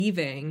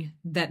believing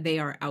that they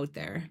are out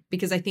there,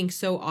 because I think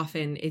so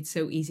often it's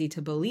so easy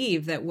to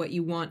believe that what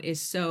you want is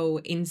so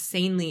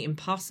insanely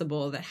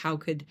impossible that how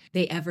could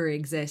they ever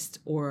exist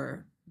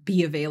or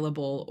be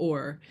available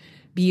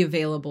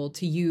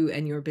to you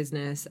and your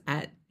business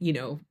at,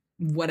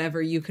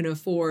 whatever you can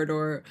afford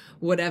or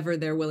whatever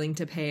they're willing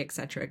to pay, et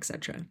cetera, et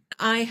cetera.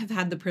 I have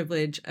had the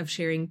privilege of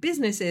sharing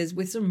businesses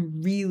with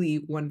some really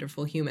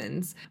wonderful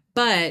humans,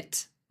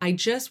 but I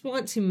just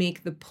want to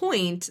make the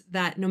point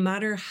that no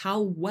matter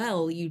how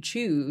well you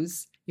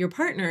choose your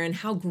partner and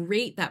how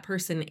great that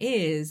person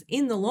is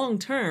in the long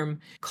term,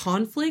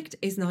 conflict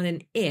is not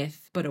an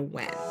if, but a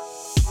when.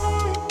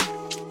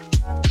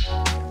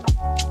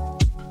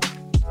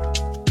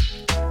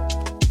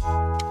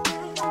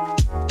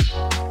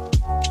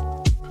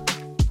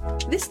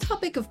 This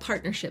topic of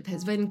partnership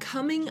has been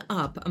coming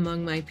up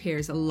among my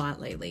peers a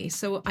lot lately,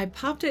 so I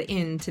popped it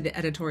into the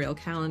editorial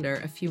calendar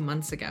a few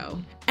months ago.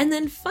 And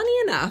then, funny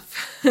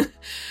enough,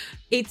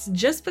 it's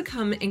just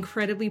become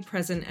incredibly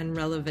present and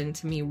relevant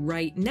to me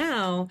right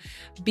now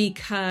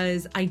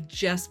because I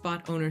just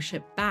bought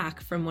ownership back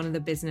from one of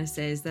the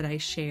businesses that I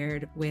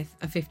shared with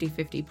a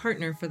 50-50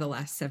 partner for the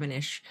last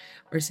 7-ish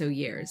or so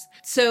years.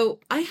 So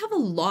I have a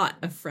lot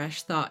of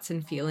fresh thoughts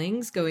and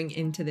feelings going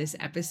into this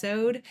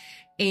episode,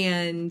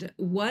 and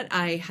what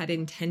I had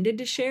intended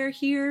to share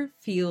here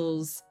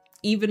feels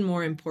even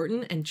more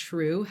important and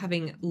true,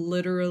 having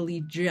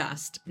literally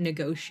just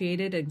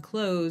negotiated and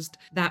closed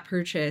that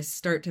purchase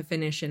start to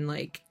finish in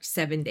like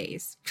 7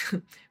 days,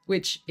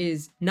 which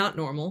is not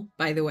normal,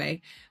 by the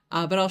way,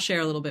 but I'll share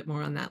a little bit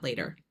more on that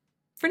later.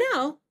 For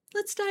now,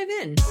 let's dive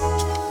in.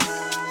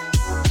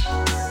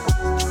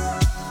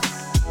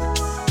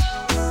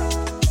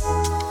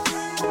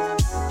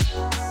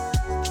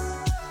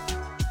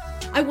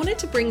 I wanted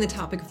to bring the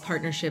topic of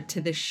partnership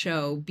to this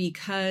show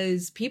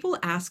because people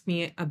ask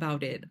me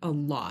about it a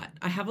lot.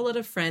 I have a lot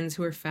of friends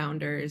who are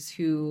founders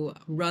who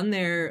run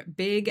their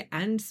big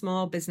and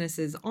small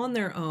businesses on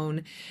their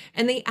own,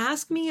 and they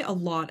ask me a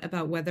lot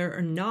about whether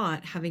or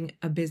not having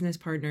a business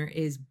partner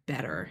is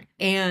better.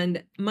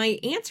 And my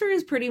answer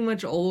is pretty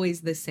much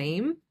always the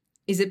same.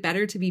 Is it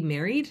better to be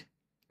married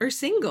or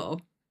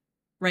single?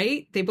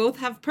 Right? They both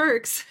have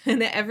perks,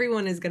 and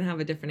everyone is going to have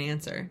a different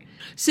answer.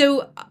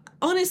 So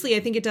honestly, I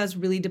think it does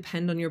really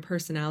depend on your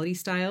personality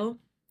style.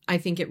 I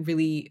think it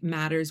really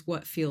matters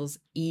what feels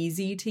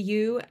easy to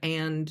you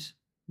and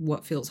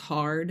what feels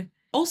hard.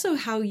 Also,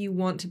 how you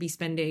want to be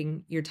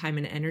spending your time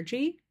and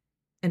energy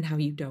and how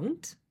you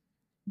don't.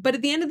 But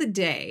at the end of the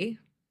day,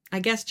 I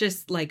guess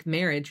just like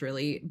marriage,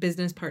 really,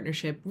 business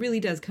partnership really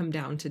does come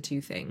down to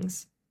two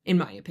things, in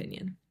my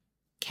opinion: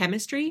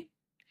 chemistry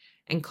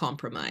and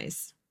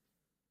compromise.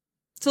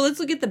 So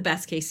let's look at the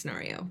best case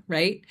scenario,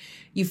 right?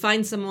 You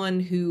find someone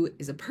who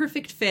is a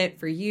perfect fit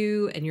for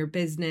you and your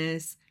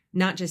business,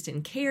 not just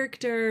in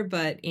character,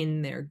 but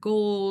in their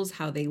goals,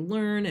 how they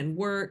learn and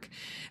work,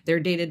 their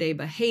day-to-day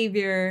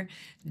behavior.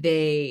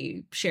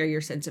 They share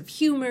your sense of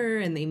humor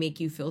and they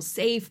make you feel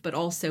safe, but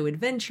also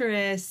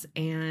adventurous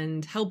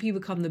and help you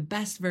become the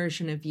best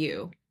version of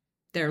you.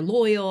 They're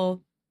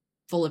loyal,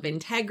 full of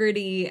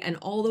integrity, and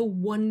all the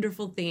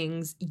wonderful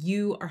things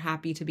you are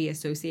happy to be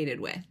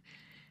associated with.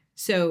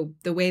 So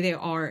the way they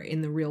are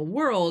in the real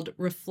world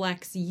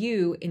reflects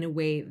you in a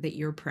way that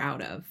you're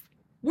proud of.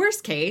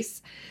 Worst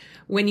case,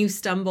 when you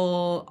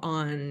stumble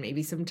on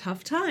maybe some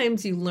tough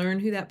times, you learn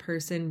who that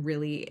person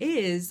really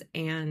is.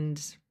 And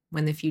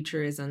when the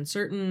future is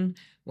uncertain,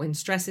 when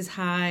stress is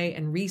high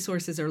and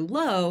resources are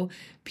low,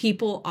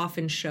 people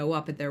often show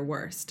up at their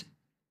worst.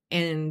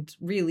 And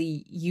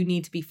really, you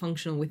need to be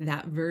functional with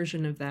that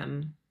version of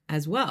them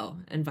as well,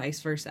 and vice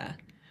versa.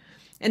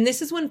 And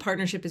this is when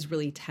partnership is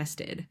really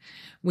tested.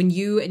 When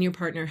you and your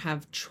partner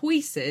have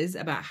choices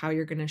about how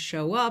you're going to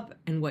show up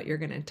and what you're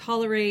going to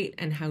tolerate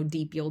and how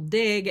deep you'll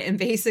dig, and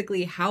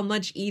basically how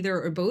much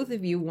either or both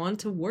of you want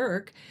to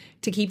work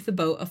to keep the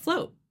boat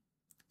afloat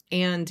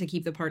and to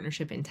keep the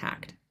partnership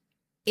intact.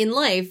 In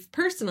life,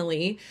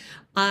 personally,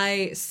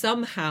 I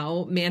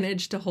somehow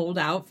managed to hold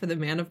out for the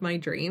man of my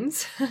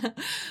dreams.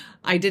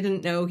 I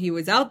didn't know he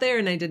was out there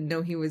and I didn't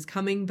know he was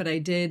coming, but I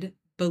did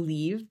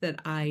believe that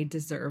I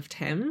deserved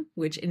him,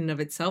 which in and of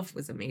itself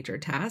was a major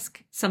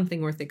task,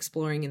 something worth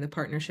exploring in the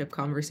partnership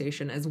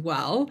conversation as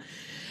well.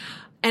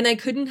 And I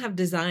couldn't have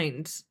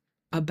designed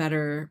a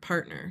better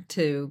partner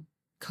to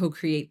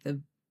co-create the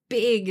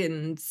big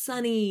and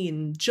sunny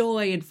and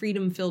joy and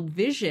freedom-filled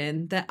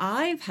vision that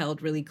I've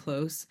held really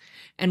close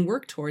and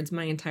worked towards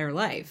my entire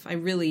life.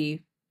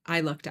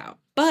 I lucked out.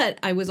 But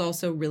I was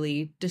also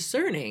really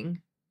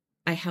discerning.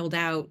 I held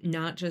out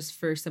not just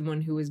for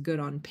someone who was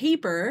good on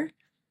paper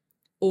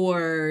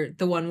or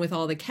the one with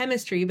all the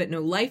chemistry but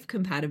no life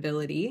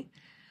compatibility.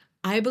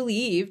 I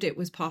believed it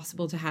was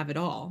possible to have it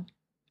all.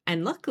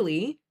 And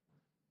luckily,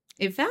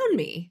 it found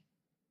me.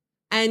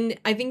 And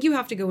I think you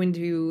have to go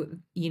into,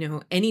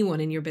 anyone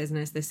in your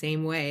business the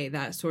same way,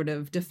 that sort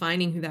of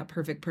defining who that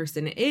perfect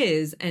person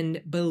is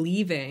and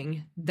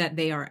believing that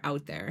they are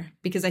out there.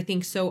 Because I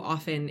think so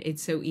often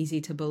it's so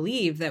easy to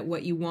believe that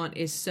what you want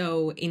is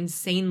so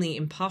insanely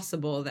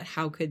impossible that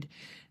how could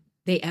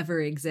they ever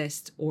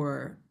exist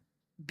or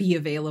be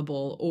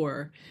available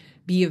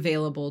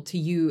to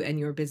you and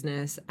your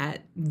business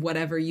at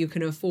whatever you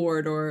can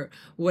afford or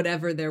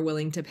whatever they're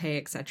willing to pay,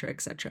 et cetera,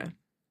 et cetera.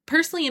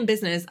 Personally, in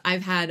business,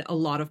 I've had a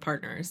lot of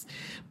partners.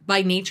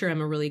 By nature,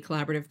 I'm a really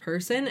collaborative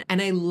person,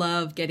 and I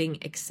love getting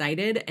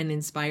excited and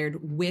inspired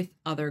with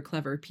other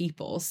clever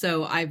people.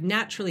 So I've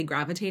naturally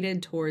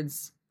gravitated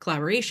towards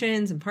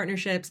collaborations and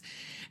partnerships,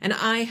 and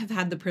I have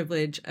had the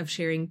privilege of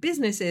sharing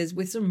businesses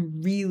with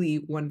some really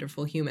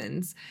wonderful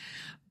humans.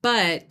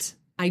 But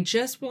I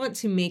just want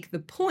to make the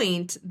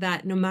point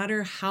that no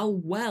matter how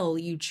well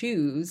you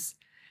choose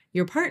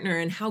your partner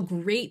and how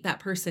great that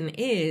person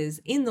is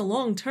in the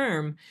long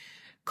term,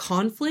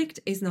 conflict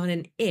is not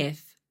an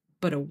if,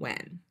 but a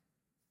when.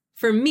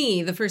 For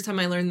me, the first time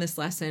I learned this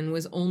lesson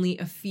was only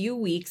a few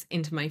weeks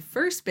into my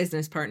first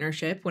business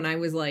partnership when I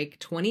was like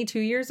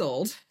 22 years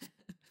old.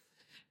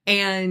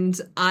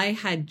 And I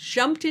had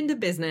jumped into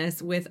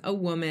business with a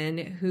woman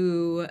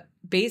who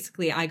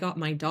basically I got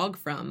my dog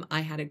from.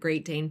 I had a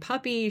Great Dane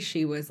puppy.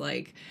 She was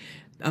like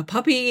a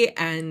puppy,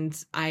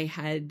 and I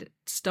had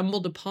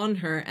stumbled upon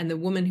her. And the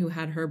woman who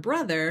had her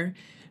brother,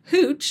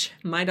 Hooch,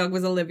 my dog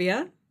was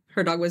Olivia,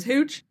 her dog was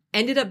Hooch,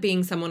 ended up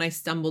being someone I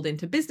stumbled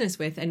into business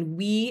with. And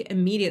we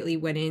immediately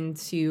went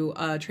into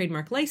a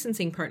trademark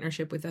licensing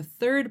partnership with a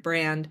third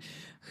brand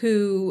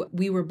who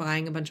we were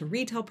buying a bunch of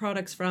retail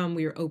products from.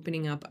 We were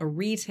opening up a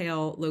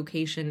retail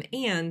location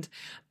and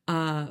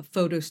a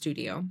photo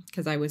studio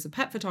because I was a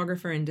pet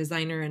photographer and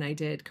designer, and I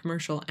did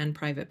commercial and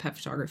private pet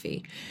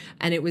photography.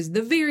 And it was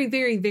the very,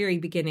 very, very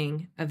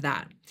beginning of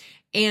that.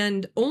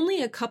 And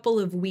only a couple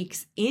of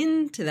weeks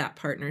into that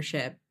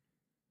partnership,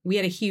 we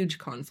had a huge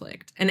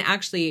conflict. And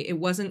actually, it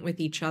wasn't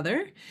with each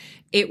other.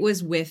 It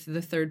was with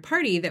the third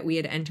party that we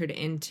had entered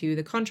into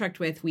the contract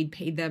with. We'd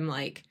paid them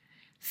like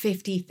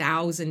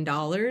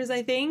 $50,000,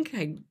 I think.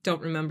 I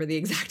don't remember the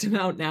exact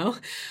amount now,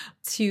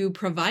 to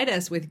provide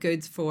us with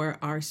goods for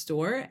our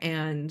store.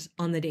 And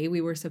on the day we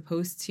were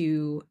supposed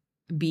to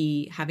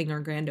be having our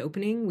grand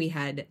opening, we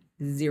had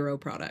zero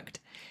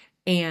product.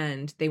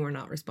 And they were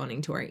not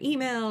responding to our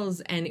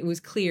emails, and it was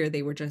clear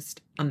they were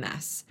just a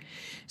mess.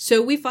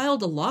 So we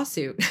filed a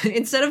lawsuit.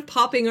 Instead of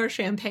popping our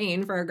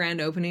champagne for our grand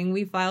opening,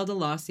 we filed a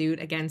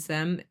lawsuit against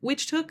them,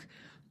 which took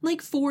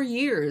like 4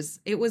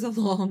 years. It was a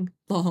long,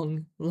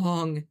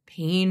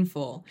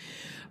 painful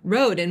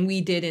road. And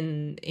we did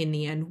in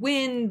the end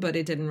win, but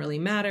it didn't really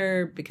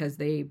matter because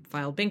they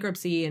filed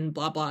bankruptcy and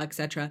blah, blah,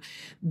 etc.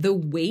 The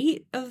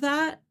weight of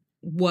that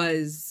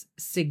was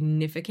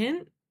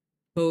significant,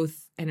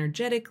 both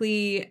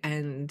energetically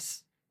and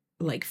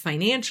like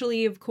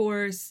financially, of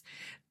course.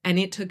 And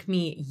it took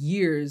me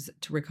years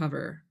to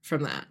recover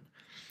from that.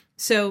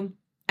 So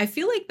I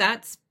feel like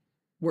that's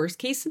worst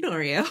case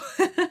scenario.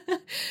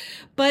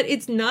 But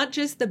it's not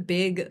just the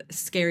big,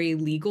 scary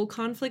legal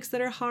conflicts that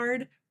are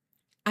hard.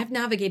 I've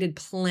navigated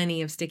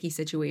plenty of sticky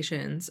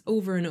situations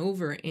over and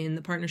over in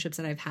the partnerships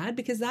that I've had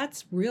because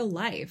that's real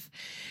life.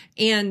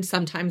 And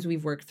sometimes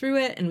we've worked through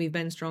it and we've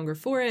been stronger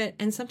for it,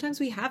 and sometimes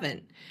we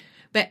haven't.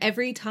 But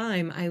every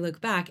time I look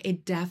back,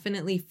 it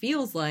definitely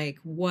feels like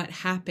what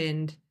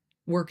happened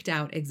worked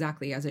out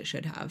exactly as it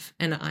should have,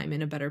 and I'm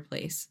in a better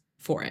place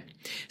for it.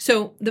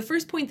 So the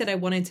first point that I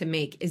wanted to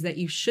make is that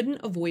you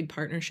shouldn't avoid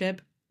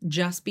partnership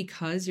just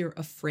because you're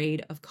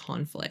afraid of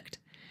conflict,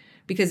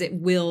 because it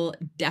will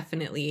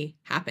definitely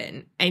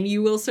happen and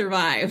you will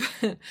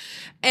survive.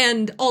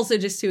 And also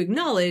just to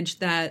acknowledge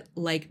that,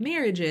 like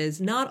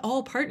marriages, not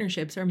all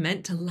partnerships are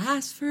meant to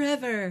last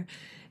forever.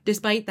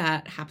 Despite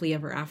that happily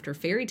ever after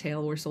fairy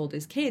tale we're sold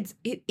as kids,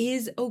 it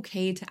is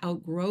okay to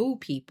outgrow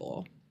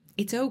people.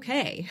 It's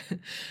okay.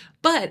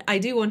 But I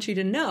do want you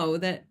to know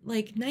that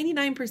like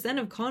 99%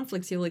 of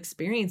conflicts you'll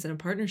experience in a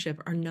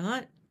partnership are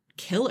not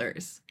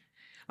killers.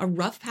 A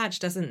rough patch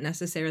doesn't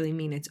necessarily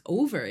mean it's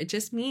over. It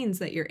just means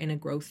that you're in a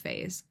growth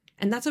phase.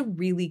 And that's a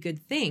really good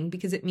thing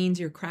because it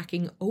means you're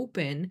cracking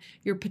open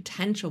your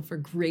potential for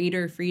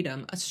greater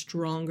freedom, a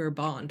stronger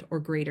bond, or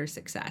greater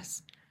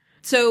success.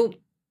 So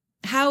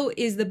how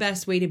is the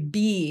best way to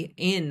be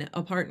in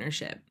a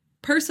partnership?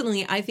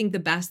 Personally, I think the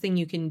best thing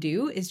you can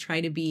do is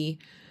try to be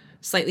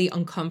slightly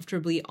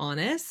uncomfortably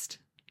honest,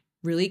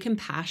 really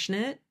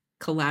compassionate,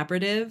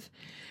 collaborative,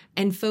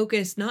 and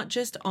focus not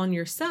just on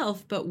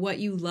yourself, but what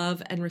you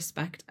love and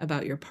respect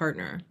about your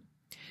partner.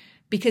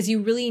 Because you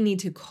really need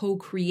to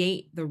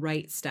co-create the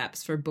right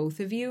steps for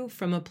both of you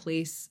from a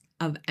place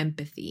of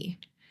empathy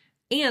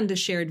and a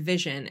shared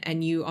vision.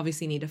 And you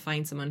obviously need to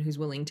find someone who's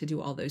willing to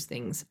do all those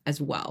things as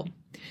well.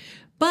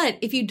 But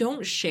if you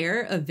don't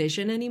share a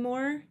vision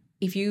anymore,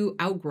 if you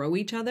outgrow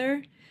each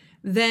other,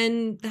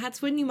 then that's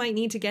when you might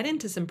need to get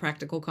into some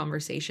practical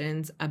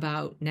conversations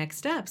about next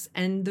steps.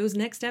 And those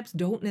next steps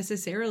don't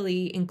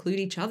necessarily include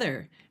each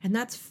other. And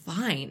that's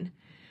fine.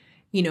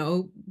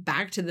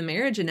 back to the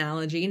marriage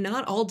analogy,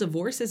 not all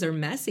divorces are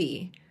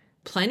messy.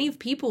 Plenty of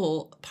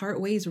people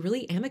part ways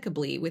really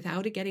amicably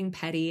without it getting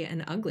petty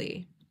and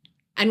ugly.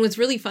 And what's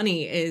really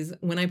funny is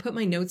when I put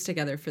my notes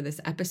together for this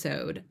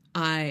episode,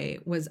 I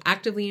was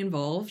actively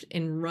involved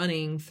in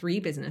running 3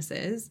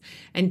 businesses,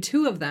 and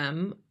 2 of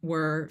them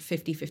were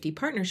 50-50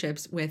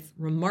 partnerships with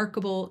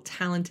remarkable,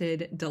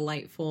 talented,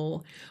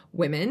 delightful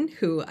women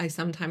who I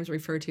sometimes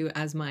refer to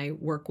as my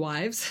work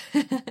wives.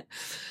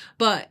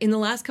 But in the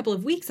last couple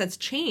of weeks, that's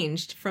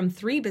changed from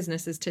 3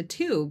 businesses to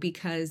 2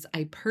 because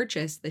I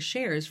purchased the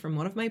shares from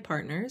one of my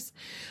partners.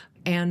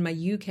 And my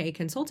UK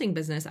consulting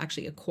business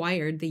actually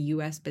acquired the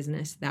US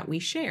business that we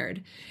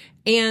shared.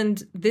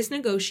 And this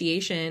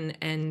negotiation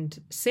and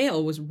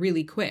sale was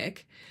really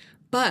quick,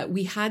 but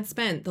we had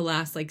spent the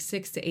last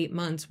 6 to 8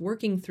 months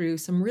working through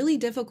some really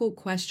difficult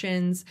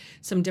questions,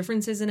 some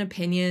differences in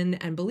opinion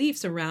and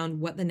beliefs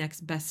around what the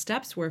next best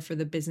steps were for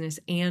the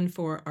business and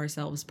for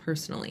ourselves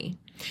personally.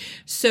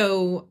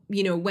 So,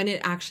 when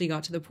it actually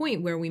got to the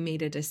point where we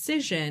made a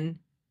decision,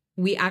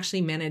 we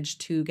actually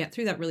managed to get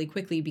through that really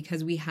quickly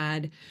because we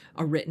had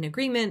a written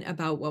agreement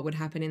about what would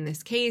happen in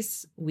this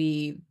case.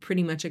 We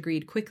pretty much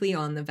agreed quickly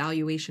on the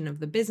valuation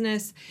of the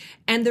business.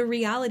 And the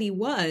reality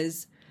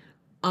was,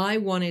 I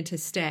wanted to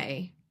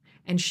stay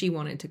and she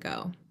wanted to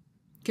go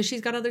because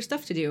she's got other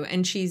stuff to do.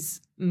 And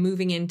she's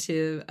moving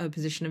into a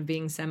position of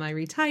being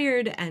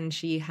semi-retired, and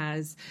she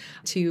has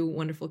 2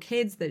 wonderful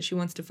kids that she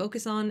wants to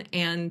focus on.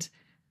 And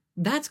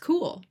that's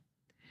cool.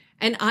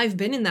 And I've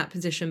been in that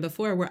position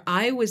before where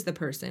I was the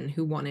person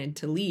who wanted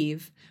to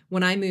leave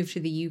when I moved to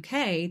the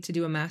UK to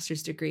do a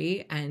master's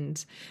degree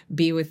and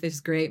be with this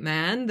great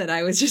man that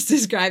I was just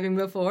describing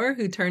before,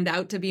 who turned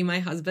out to be my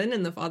husband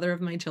and the father of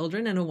my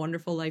children and a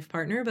wonderful life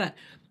partner. But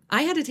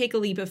I had to take a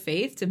leap of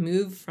faith to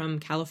move from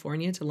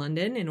California to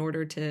London in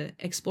order to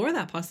explore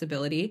that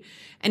possibility.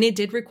 And it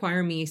did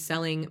require me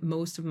selling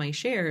most of my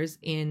shares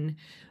in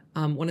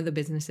one of the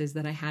businesses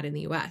that I had in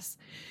the US.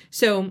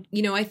 So,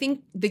 I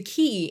think the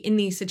key in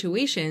these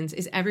situations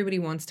is everybody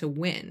wants to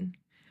win,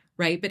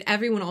 right? But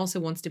everyone also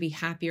wants to be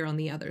happier on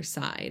the other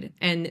side.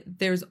 And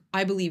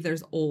I believe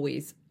there's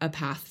always a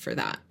path for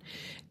that.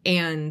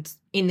 And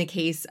in the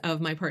case of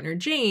my partner,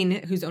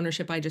 Jane, whose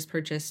ownership I just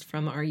purchased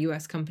from our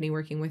US company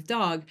working with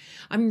Dog,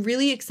 I'm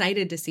really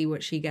excited to see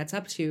what she gets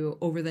up to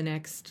over the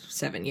next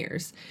 7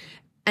 years.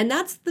 And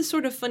that's the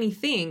sort of funny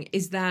thing,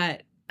 is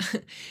that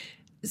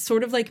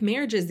sort of like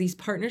marriages, these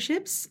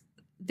partnerships,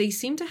 they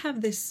seem to have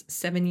this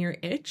 7-year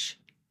itch.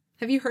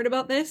 Have you heard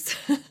about this?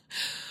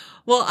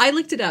 Well, I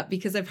looked it up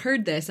because I've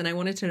heard this and I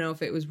wanted to know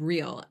if it was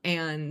real.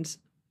 And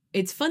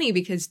it's funny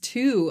because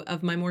 2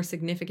 of my more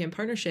significant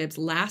partnerships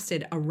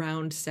lasted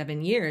around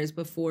 7 years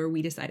before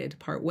we decided to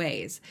part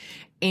ways.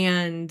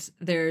 And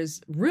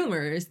there's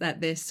rumors that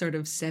this sort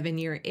of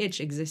 7-year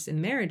itch exists in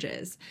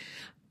marriages.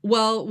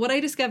 Well, what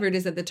I discovered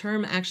is that the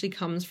term actually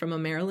comes from a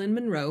Marilyn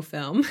Monroe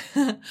film,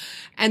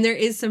 and there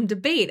is some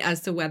debate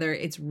as to whether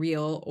it's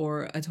real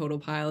or a total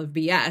pile of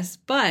BS,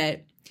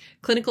 but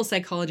clinical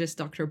psychologist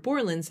Dr.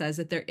 Borland says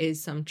that there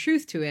is some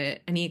truth to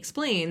it, and he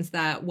explains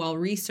that while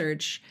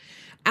research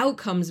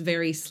outcomes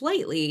vary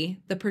slightly,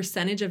 the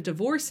percentage of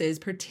divorces,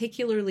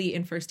 particularly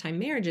in first-time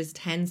marriages,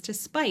 tends to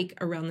spike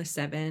around the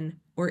 7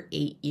 or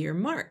 8 year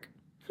mark.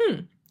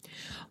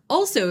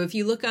 Also, if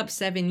you look up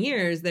 7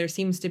 years, there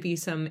seems to be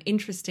some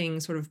interesting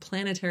sort of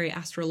planetary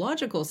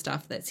astrological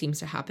stuff that seems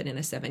to happen in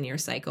a 7-year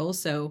cycle.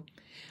 So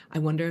I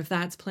wonder if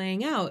that's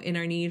playing out in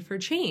our need for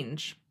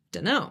change.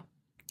 Dunno.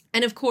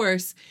 And of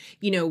course,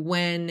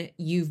 when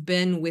you've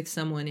been with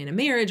someone in a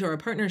marriage or a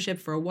partnership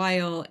for a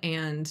while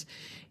and,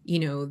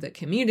 the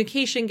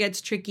communication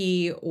gets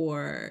tricky,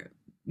 or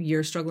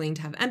you're struggling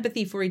to have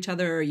empathy for each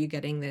other, or you're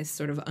getting this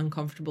sort of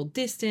uncomfortable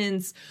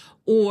distance,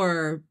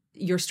 or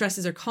your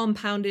stresses are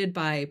compounded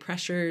by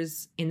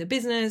pressures in the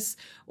business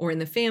or in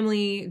the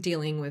family,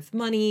 dealing with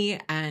money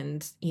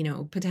and,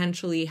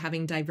 potentially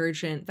having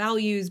divergent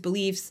values,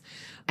 beliefs.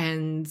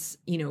 And,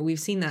 we've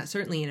seen that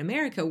certainly in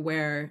America,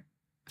 where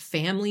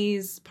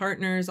families,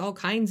 partners, all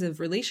kinds of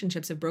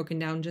relationships have broken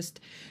down just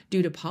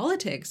due to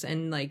politics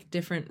and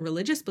different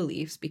religious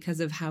beliefs because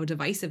of how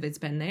divisive it's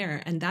been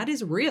there. And that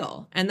is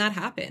real. And that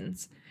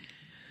happens.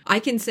 I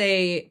can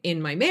say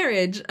in my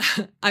marriage,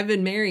 I've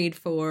been married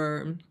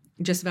for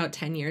just about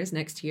 10 years.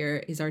 Next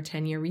year is our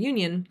 10-year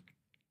reunion.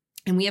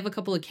 And we have a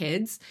couple of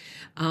kids.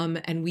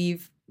 And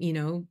we've,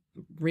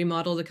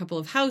 remodeled a couple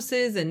of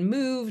houses and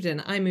moved,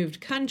 and I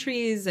moved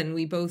countries, and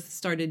we both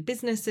started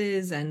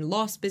businesses and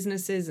lost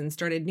businesses and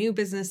started new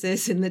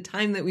businesses in the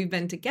time that we've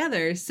been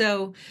together.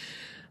 So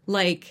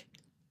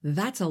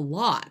that's a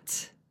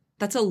lot.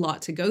 That's a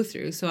lot to go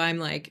through. So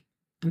I'm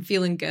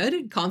feeling good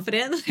and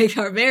confident.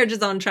 Our marriage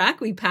is on track.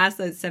 We passed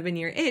that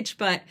 7-year itch,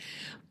 but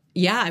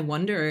yeah, I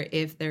wonder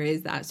if there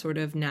is that sort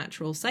of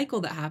natural cycle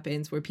that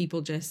happens where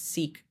people just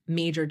seek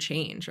major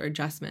change or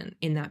adjustment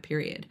in that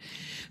period.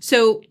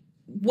 So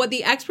What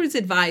the experts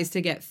advise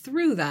to get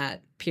through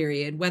that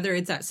period, whether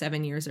it's at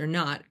 7 years or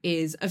not,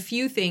 is a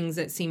few things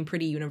that seem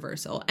pretty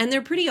universal. And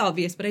they're pretty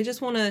obvious, but I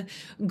just want to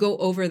go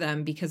over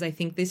them because I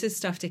think this is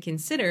stuff to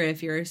consider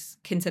if you're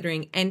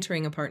considering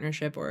entering a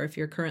partnership or if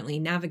you're currently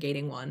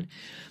navigating one.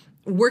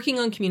 Working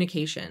on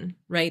communication,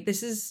 right?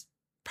 This is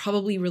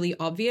probably really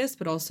obvious,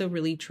 but also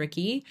really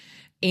tricky.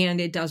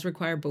 And it does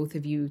require both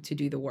of you to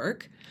do the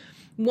work.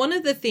 One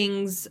of the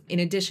things, in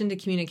addition to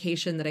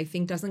communication, that I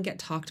think doesn't get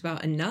talked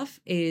about enough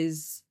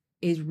is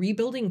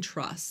rebuilding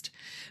trust,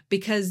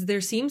 because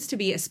there seems to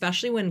be,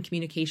 especially when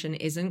communication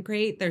isn't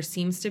great, there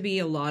seems to be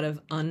a lot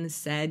of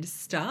unsaid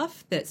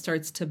stuff that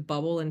starts to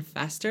bubble and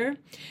fester,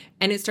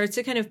 and it starts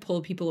to kind of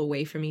pull people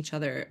away from each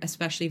other,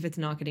 especially if it's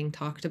not getting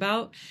talked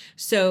about.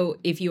 So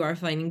if you are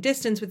finding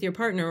distance with your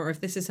partner, or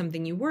if this is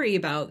something you worry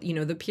about,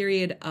 the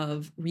period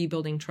of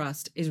rebuilding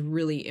trust is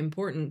really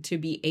important to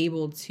be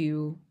able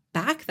to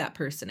back that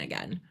person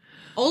again.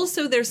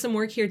 Also, there's some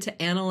work here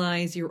to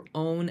analyze your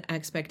own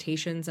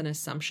expectations and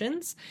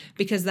assumptions,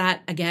 because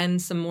that, again,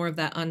 some more of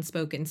that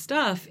unspoken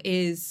stuff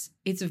is,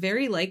 it's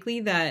very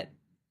likely that,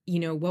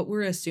 what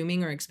we're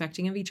assuming or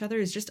expecting of each other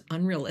is just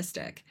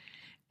unrealistic.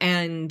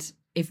 And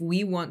if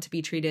we want to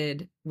be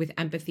treated with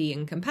empathy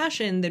and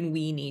compassion, then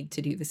we need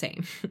to do the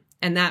same.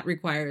 And that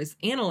requires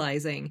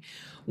analyzing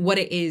what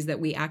it is that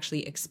we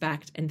actually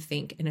expect and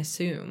think and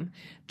assume,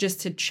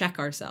 just to check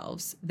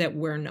ourselves that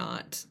we're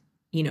not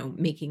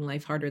making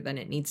life harder than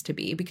it needs to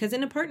be. Because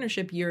in a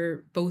partnership,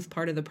 you're both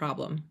part of the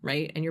problem,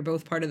 right? And you're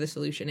both part of the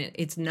solution.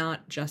 It's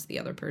not just the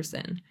other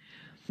person.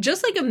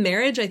 Just like a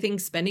marriage, I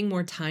think spending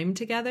more time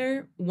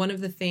together, one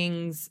of the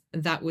things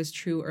that was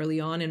true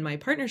early on in my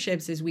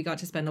partnerships is we got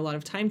to spend a lot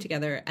of time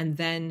together, and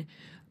then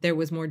there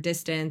was more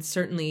distance.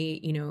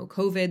 Certainly,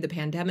 COVID, the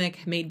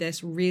pandemic made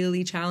this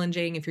really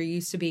challenging. If you're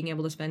used to being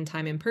able to spend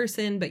time in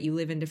person, but you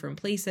live in different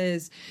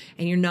places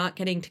and you're not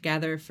getting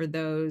together for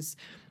those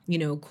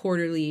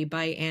quarterly,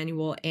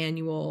 biannual,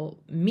 annual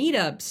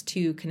meetups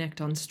to connect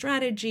on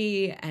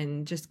strategy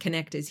and just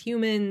connect as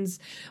humans,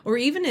 or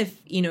even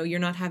if, you're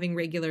not having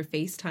regular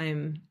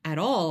FaceTime at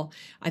all,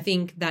 I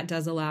think that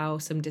does allow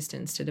some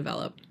distance to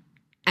develop.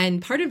 And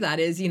part of that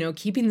is,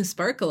 keeping the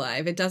spark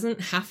alive. It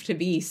doesn't have to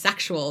be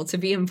sexual to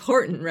be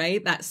important,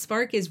 right? That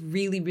spark is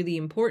really, really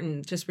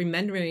important. Just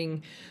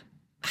remembering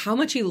how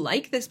much you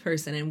like this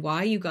person and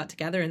why you got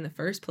together in the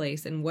first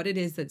place and what it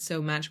is that's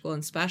so magical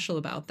and special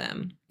about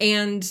them.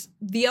 And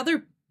the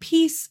other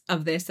piece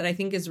of this that I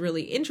think is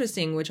really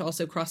interesting, which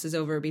also crosses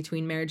over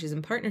between marriages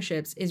and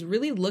partnerships, is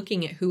really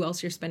looking at who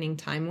else you're spending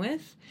time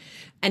with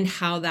and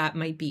how that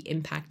might be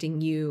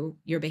impacting you,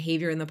 your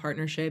behavior in the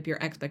partnership,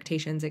 your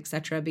expectations,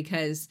 etc.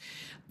 Because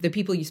the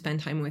people you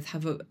spend time with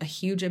have a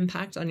huge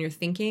impact on your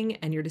thinking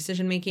and your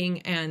decision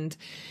making. And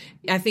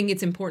I think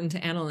it's important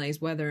to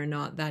analyze whether or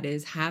not that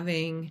is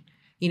having,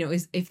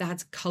 if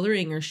that's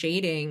coloring or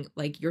shading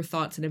like your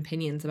thoughts and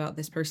opinions about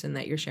this person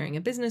that you're sharing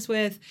a business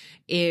with,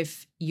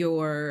 if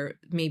you're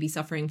maybe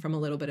suffering from a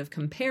little bit of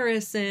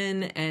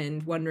comparison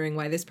and wondering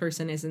why this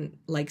person isn't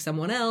like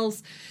someone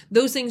else.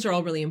 Those things are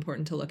all really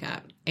important to look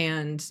at.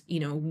 And,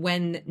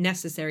 when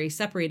necessary,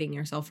 separating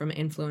yourself from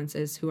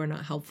influences who are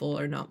not helpful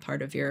or not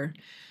part of your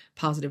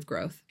positive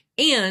growth.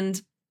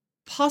 And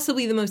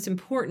possibly the most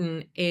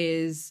important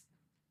is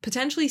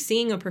potentially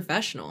seeing a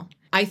professional.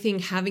 I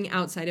think having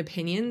outside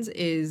opinions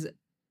is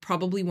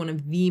probably one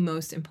of the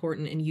most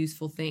important and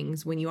useful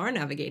things when you are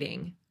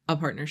navigating a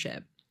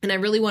partnership. And I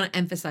really want to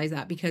emphasize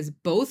that because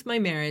both my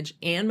marriage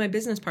and my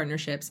business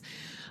partnerships,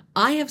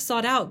 I have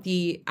sought out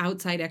the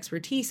outside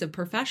expertise of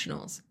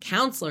professionals,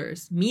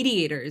 counselors,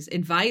 mediators,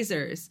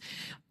 advisors,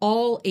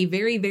 all a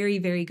very, very,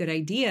 very good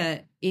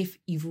idea if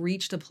you've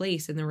reached a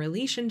place in the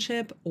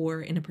relationship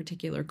or in a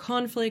particular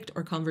conflict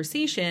or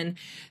conversation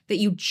that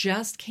you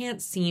just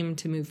can't seem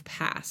to move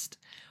past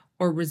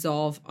or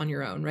resolve on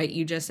your own, right?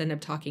 You just end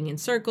up talking in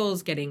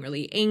circles, getting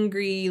really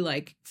angry,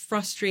 like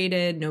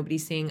frustrated,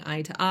 nobody's seeing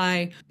eye to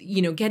eye.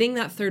 Getting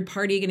that third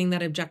party, getting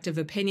that objective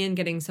opinion,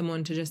 getting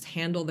someone to just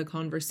handle the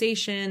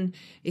conversation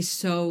is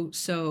so,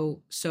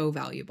 so, so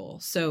valuable.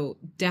 So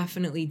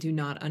definitely do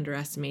not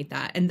underestimate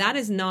that. And that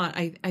is not,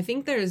 I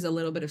think there's a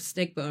little bit of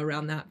stigma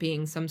around that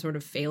being some sort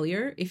of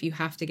failure. If you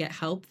have to get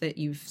help, that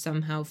you've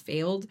somehow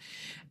failed.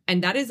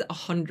 And that is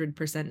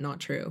 100% not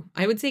true.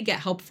 I would say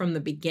get help from the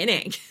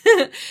beginning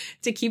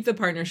to keep the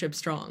partnership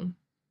strong,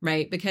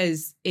 right?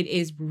 Because it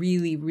is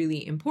really,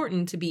 really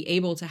important to be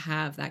able to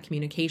have that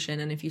communication.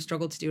 And if you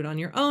struggle to do it on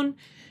your own,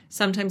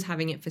 sometimes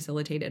having it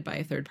facilitated by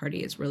a third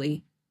party is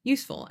really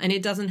useful. And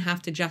it doesn't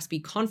have to just be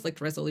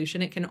conflict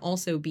resolution. It can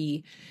also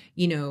be,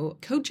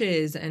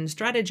 coaches and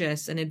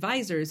strategists and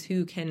advisors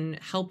who can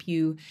help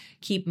you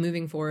keep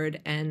moving forward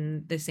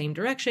in the same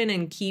direction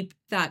and keep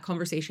that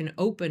conversation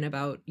open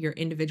about your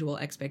individual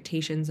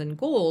expectations and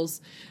goals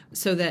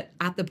so that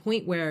at the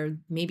point where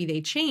maybe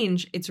they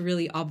change, it's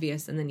really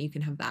obvious and then you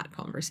can have that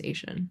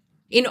conversation.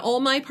 In all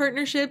my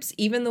partnerships,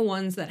 even the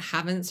ones that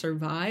haven't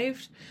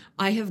survived,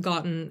 I have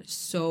gotten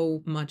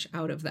so much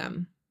out of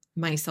them.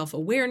 My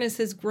self-awareness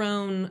has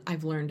grown.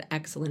 I've learned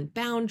excellent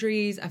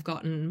boundaries. I've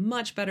gotten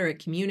much better at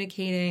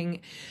communicating,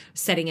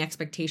 setting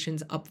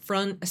expectations up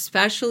front,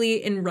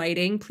 especially in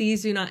writing.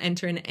 Please do not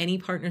enter in any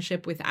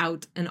partnership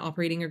without an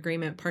operating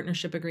agreement,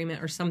 partnership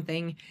agreement, or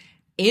something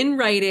in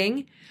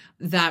writing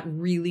that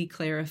really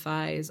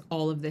clarifies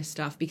all of this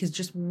stuff, because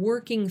just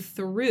working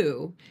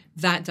through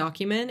that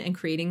document and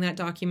creating that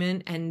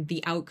document and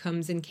the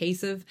outcomes in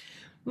case of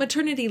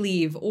maternity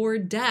leave or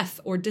death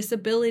or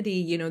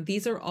disability,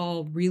 these are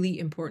all really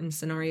important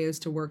scenarios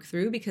to work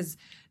through, because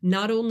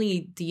not only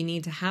do you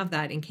need to have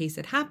that in case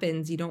it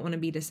happens, you don't want to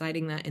be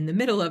deciding that in the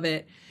middle of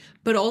it,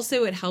 but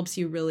also it helps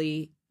you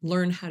really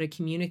learn how to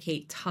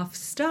communicate tough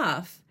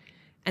stuff.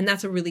 And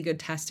that's a really good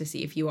test to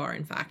see if you are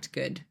in fact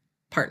good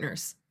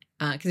partners.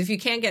 Because if you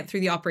can't get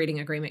through the operating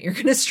agreement, you're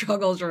going to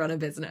struggle to run a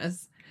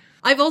business.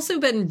 I've also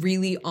been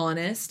really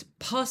honest,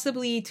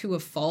 possibly to a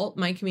fault.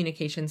 My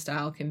communication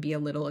style can be a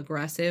little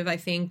aggressive, I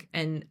think.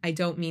 And I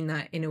don't mean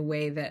that in a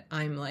way that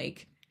I'm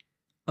like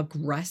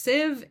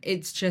aggressive.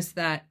 It's just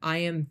that I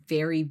am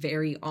very,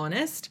 very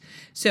honest.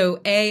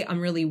 So I'm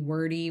really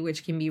wordy,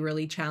 which can be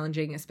really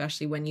challenging,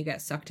 especially when you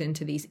get sucked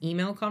into these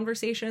email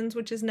conversations,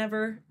 which is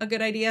never a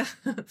good idea.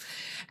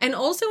 And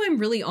also I'm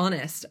really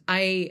honest.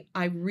 I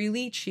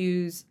really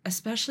choose,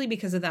 especially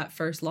because of that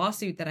first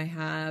lawsuit that I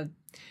had,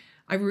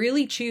 I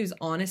really choose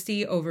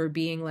honesty over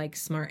being like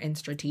smart and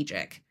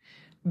strategic,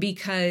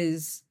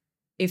 because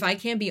if I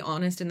can't be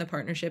honest in the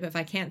partnership, if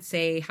I can't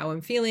say how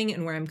I'm feeling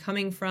and where I'm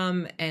coming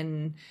from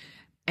and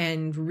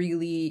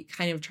really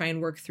kind of try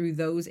and work through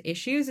those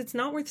issues, it's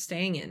not worth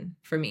staying in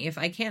for me. If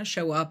I can't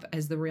show up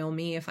as the real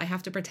me, if I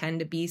have to pretend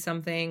to be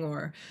something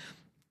or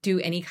do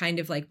any kind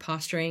of like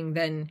posturing,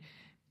 then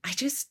I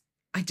just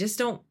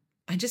don't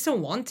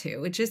want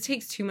to. It just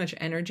takes too much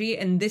energy.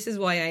 And this is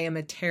why I am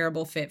a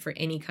terrible fit for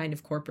any kind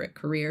of corporate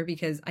career,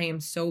 because I am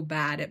so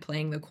bad at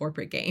playing the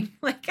corporate game.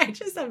 Like, I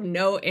just have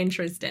no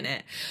interest in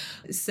it.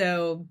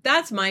 So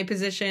that's my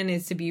position,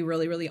 is to be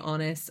really, really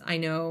honest. I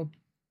know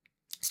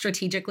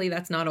strategically,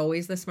 that's not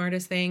always the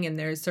smartest thing. And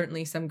there's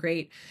certainly some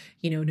great,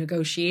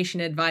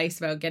 negotiation advice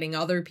about getting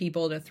other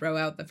people to throw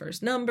out the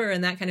first number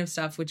and that kind of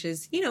stuff, which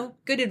is,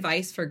 good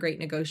advice for great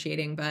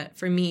negotiating. But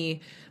for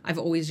me, I've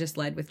always just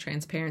led with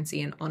transparency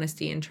and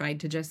honesty and tried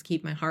to just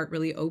keep my heart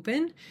really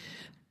open,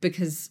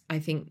 because I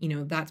think,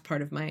 that's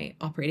part of my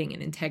operating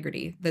and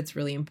integrity that's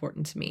really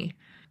important to me.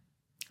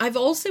 I've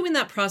also in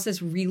that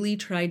process really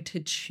tried to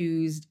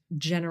choose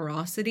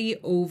generosity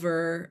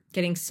over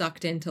getting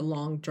sucked into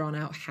long drawn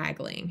out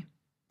haggling.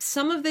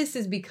 Some of this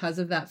is because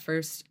of that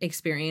first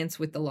experience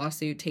with the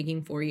lawsuit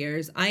taking 4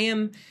 years. I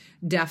am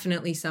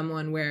definitely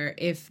someone where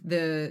if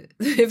the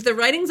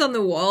writing's on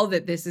the wall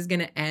that this is going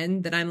to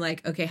end, then I'm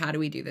like, okay, how do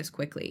we do this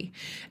quickly?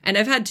 And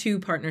I've had 2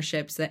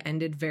 partnerships that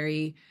ended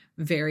very,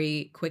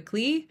 very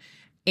quickly.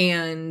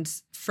 And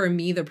for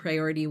me, the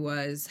priority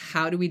was,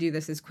 how do we do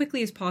this as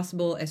quickly as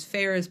possible, as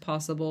fair as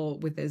possible,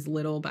 with as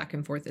little back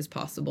and forth as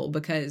possible?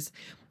 Because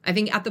I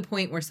think at the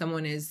point where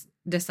someone is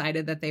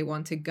decided that they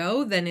want to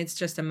go, then it's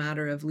just a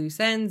matter of loose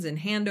ends and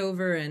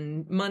handover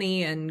and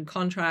money and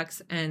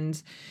contracts.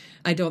 And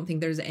I don't think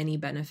there's any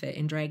benefit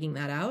in dragging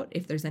that out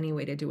if there's any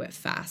way to do it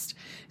fast.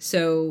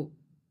 So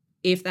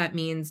if that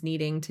means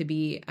needing to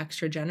be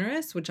extra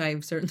generous, which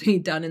I've certainly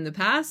done in the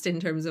past in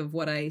terms of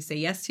what I say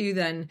yes to,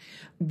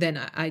 then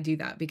I do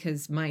that,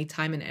 because my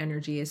time and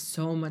energy is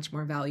so much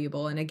more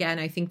valuable. And again,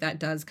 I think that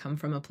does come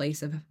from a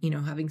place of,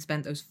 having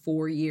spent those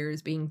 4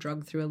 years being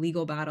drugged through a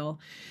legal battle.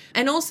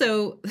 And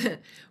also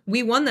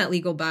we won that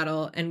legal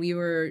battle and we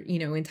were,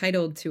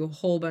 entitled to a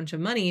whole bunch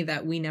of money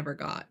that we never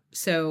got.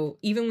 So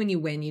even when you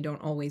win, you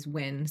don't always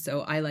win.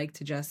 So I like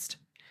to just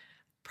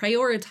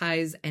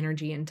prioritize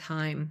energy and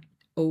time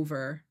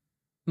over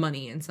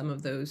money in some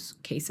of those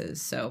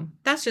cases. So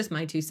that's just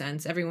my 2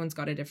 cents. Everyone's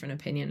got a different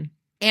opinion.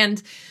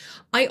 And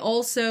I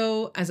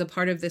also, as a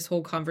part of this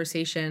whole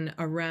conversation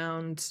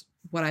around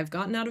what I've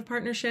gotten out of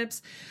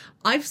partnerships,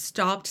 I've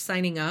stopped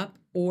signing up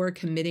or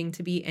committing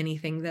to be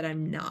anything that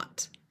I'm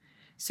not.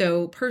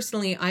 So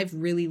personally, I've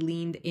really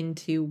leaned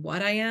into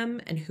what I am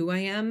and who I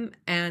am.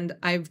 And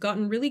I've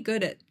gotten really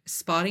good at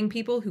spotting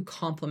people who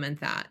complement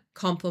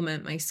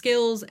my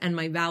skills and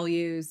my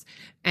values,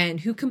 and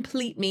who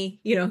complete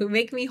me, who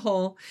make me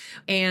whole.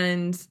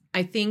 And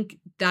I think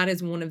that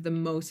is one of the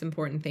most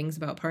important things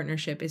about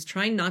partnership, is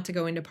trying not to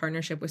go into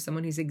partnership with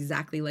someone who's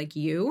exactly like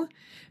you,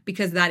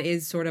 because that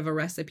is sort of a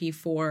recipe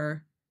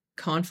for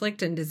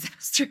conflict and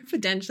disaster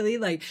potentially.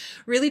 Like,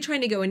 really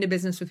trying to go into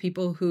business with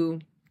people who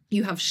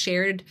you have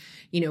shared,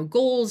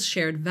 goals,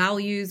 shared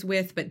values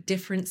with, but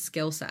different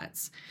skill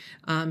sets.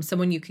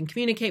 Someone you can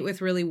communicate with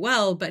really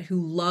well, but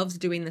who loves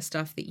doing the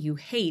stuff that you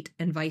hate,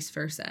 and vice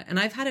versa. And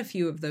I've had a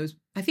few of those.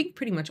 I think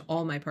pretty much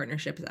all my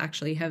partnerships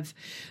actually have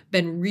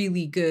been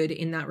really good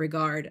in that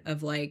regard,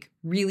 of like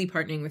really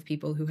partnering with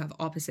people who have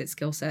opposite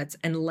skill sets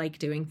and like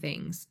doing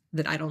things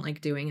that I don't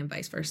like doing, and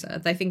vice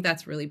versa. I think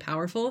that's really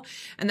powerful.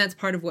 And that's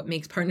part of what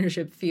makes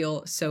partnership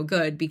feel so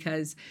good,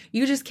 because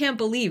you just can't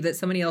believe that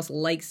somebody else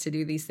likes to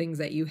do these things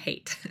that you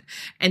hate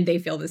and they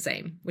feel the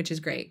same, which is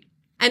great.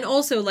 And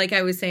also, like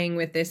I was saying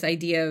with this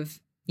idea of,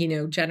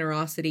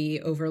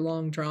 generosity over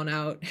long drawn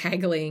out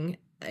haggling,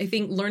 I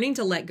think learning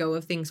to let go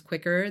of things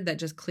quicker that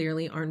just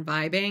clearly aren't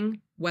vibing,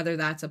 whether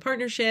that's a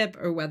partnership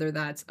or whether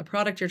that's a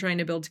product you're trying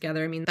to build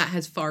together. I mean, that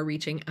has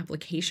far-reaching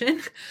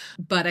application.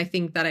 But I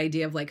think that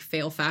idea of like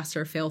fail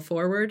faster, fail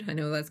forward, I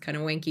know that's kind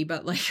of wanky,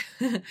 but like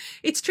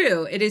it's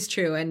true. It is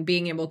true. And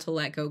being able to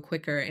let go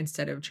quicker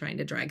instead of trying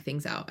to drag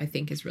things out, I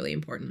think is really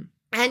important.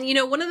 And,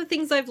 one of the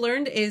things I've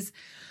learned is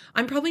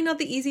I'm probably not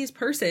the easiest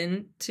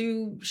person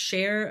to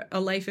share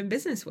a life and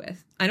business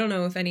with. I don't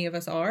know if any of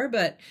us are,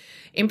 but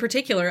in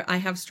particular, I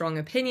have strong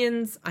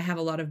opinions. I have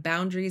a lot of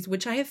boundaries,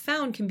 which I have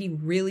found can be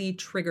really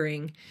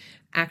triggering,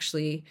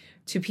 actually,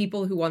 to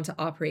people who want to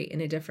operate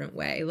in a different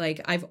way.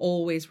 Like, I've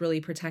always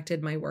really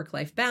protected my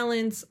work-life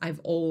balance. I've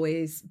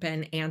always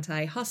been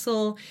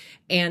anti-hustle,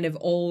 and I've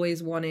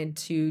always wanted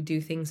to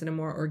do things in a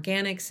more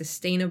organic,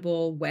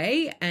 sustainable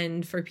way.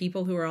 And for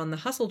people who are on the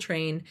hustle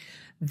train,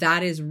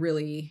 that is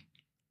really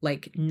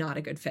like not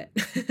a good fit.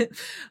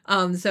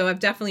 So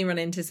I've definitely run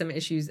into some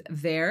issues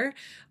there,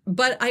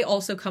 but I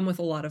also come with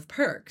a lot of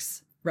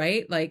perks,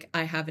 right? Like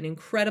I have an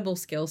incredible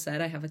skill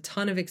set. I have a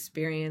ton of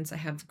experience. I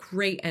have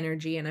great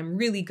energy and I'm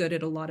really good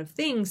at a lot of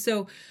things.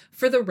 So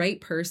for the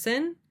right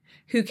person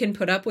who can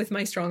put up with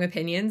my strong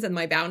opinions and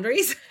my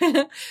boundaries,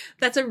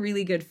 that's a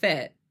really good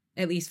fit,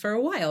 at least for a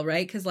while,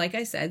 right? Because like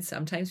I said,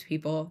 sometimes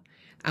people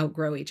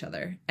outgrow each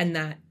other and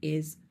that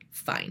is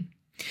fine.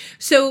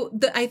 So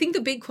I think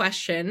the big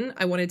question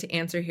I wanted to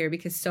answer here,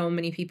 because so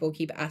many people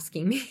keep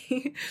asking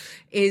me,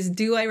 is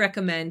do I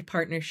recommend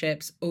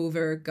partnerships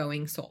over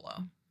going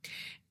solo?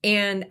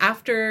 And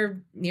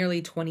after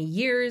nearly 20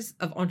 years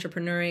of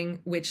entrepreneuring,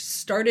 which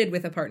started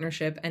with a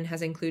partnership and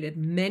has included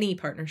many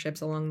partnerships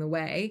along the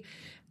way,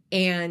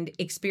 and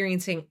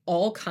experiencing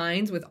all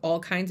kinds with all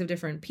kinds of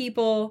different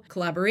people,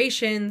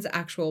 collaborations,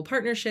 actual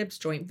partnerships,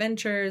 joint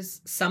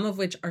ventures, some of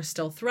which are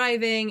still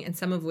thriving and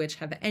some of which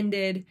have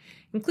ended,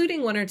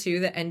 including one or two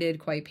that ended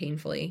quite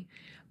painfully,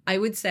 I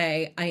would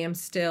say I am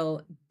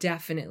still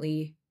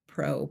definitely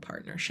pro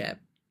partnership.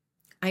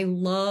 I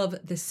love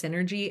the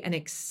synergy and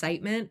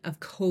excitement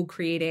of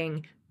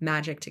co-creating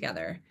magic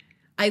together.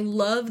 I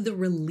love the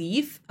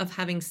relief of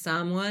having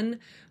someone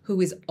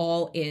who is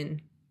all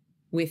in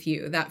with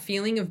you. That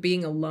feeling of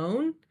being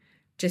alone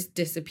just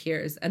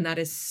disappears. And that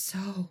is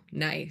so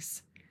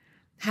nice.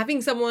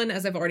 Having someone,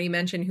 as I've already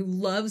mentioned, who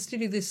loves to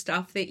do the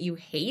stuff that you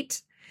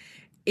hate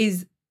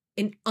is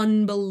an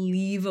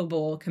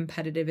unbelievable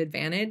competitive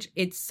advantage.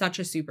 It's such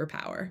a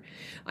superpower.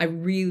 I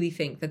really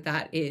think that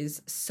that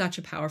is such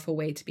a powerful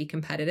way to be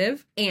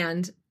competitive.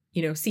 And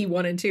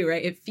C1 and 2,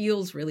 right? It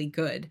feels really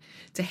good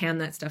to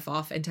hand that stuff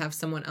off and to have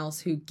someone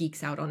else who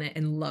geeks out on it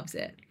and loves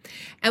it.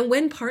 And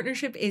when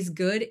partnership is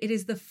good, it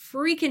is the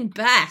freaking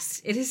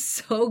best. It is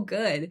so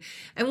good.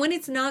 And when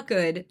it's not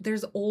good,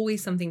 there's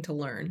always something to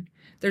learn.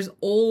 There's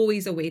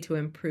always a way to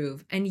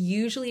improve. And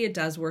usually it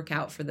does work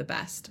out for the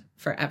best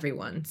for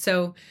everyone.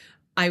 So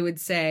I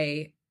would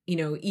say,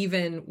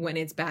 even when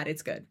it's bad,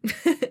 it's good.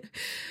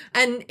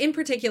 And in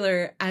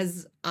particular,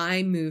 as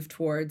I move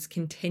towards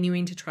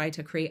continuing to try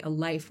to create a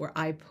life where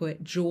I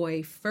put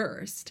joy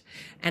first,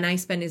 and I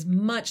spend as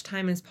much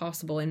time as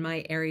possible in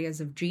my areas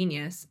of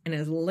genius and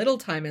as little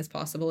time as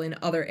possible in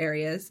other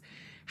areas,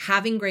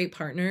 having great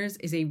partners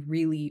is a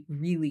really,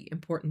 really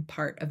important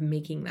part of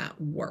making that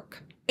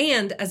work.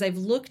 And as I've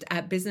looked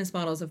at business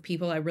models of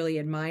people I really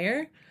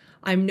admire,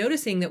 I'm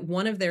noticing that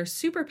one of their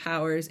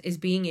superpowers is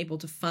being able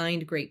to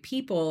find great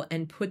people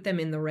and put them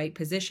in the right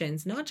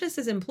positions, not just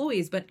as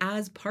employees, but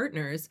as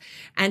partners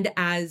and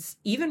as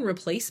even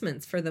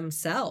replacements for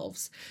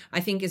themselves, I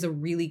think is a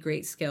really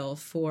great skill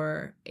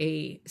for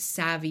a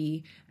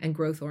savvy and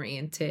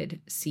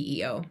growth-oriented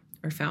CEO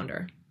or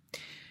founder.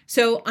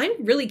 So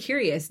I'm really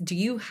curious, do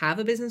you have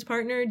a business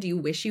partner? Do you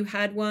wish you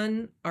had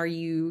one? Are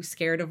you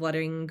scared of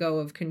letting go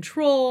of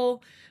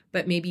control,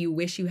 but maybe you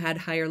wish you had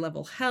higher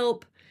level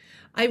help?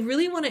 I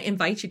really want to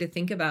invite you to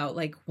think about,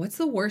 what's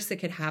the worst that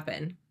could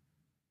happen?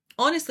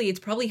 Honestly, it's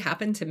probably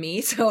happened to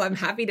me, so I'm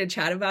happy to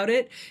chat about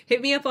it.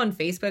 Hit me up on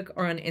Facebook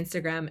or on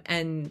Instagram,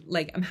 and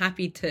I'm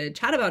happy to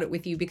chat about it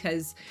with you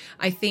because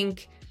I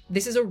think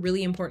this is a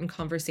really important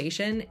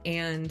conversation.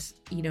 And,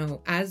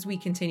 as we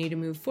continue to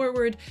move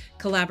forward,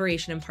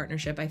 collaboration and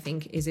partnership, I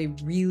think, is a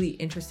really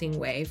interesting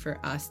way for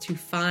us to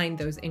find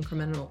those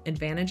incremental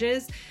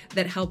advantages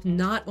that help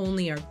not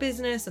only our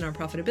business and our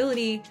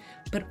profitability,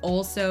 but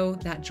also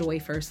that joy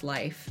first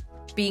life.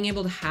 Being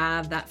able to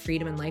have that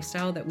freedom and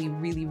lifestyle that we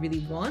really, really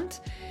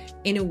want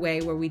in a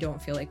way where we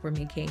don't feel like we're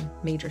making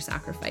major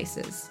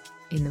sacrifices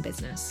in the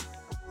business.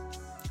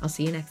 I'll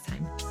see you next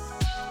time.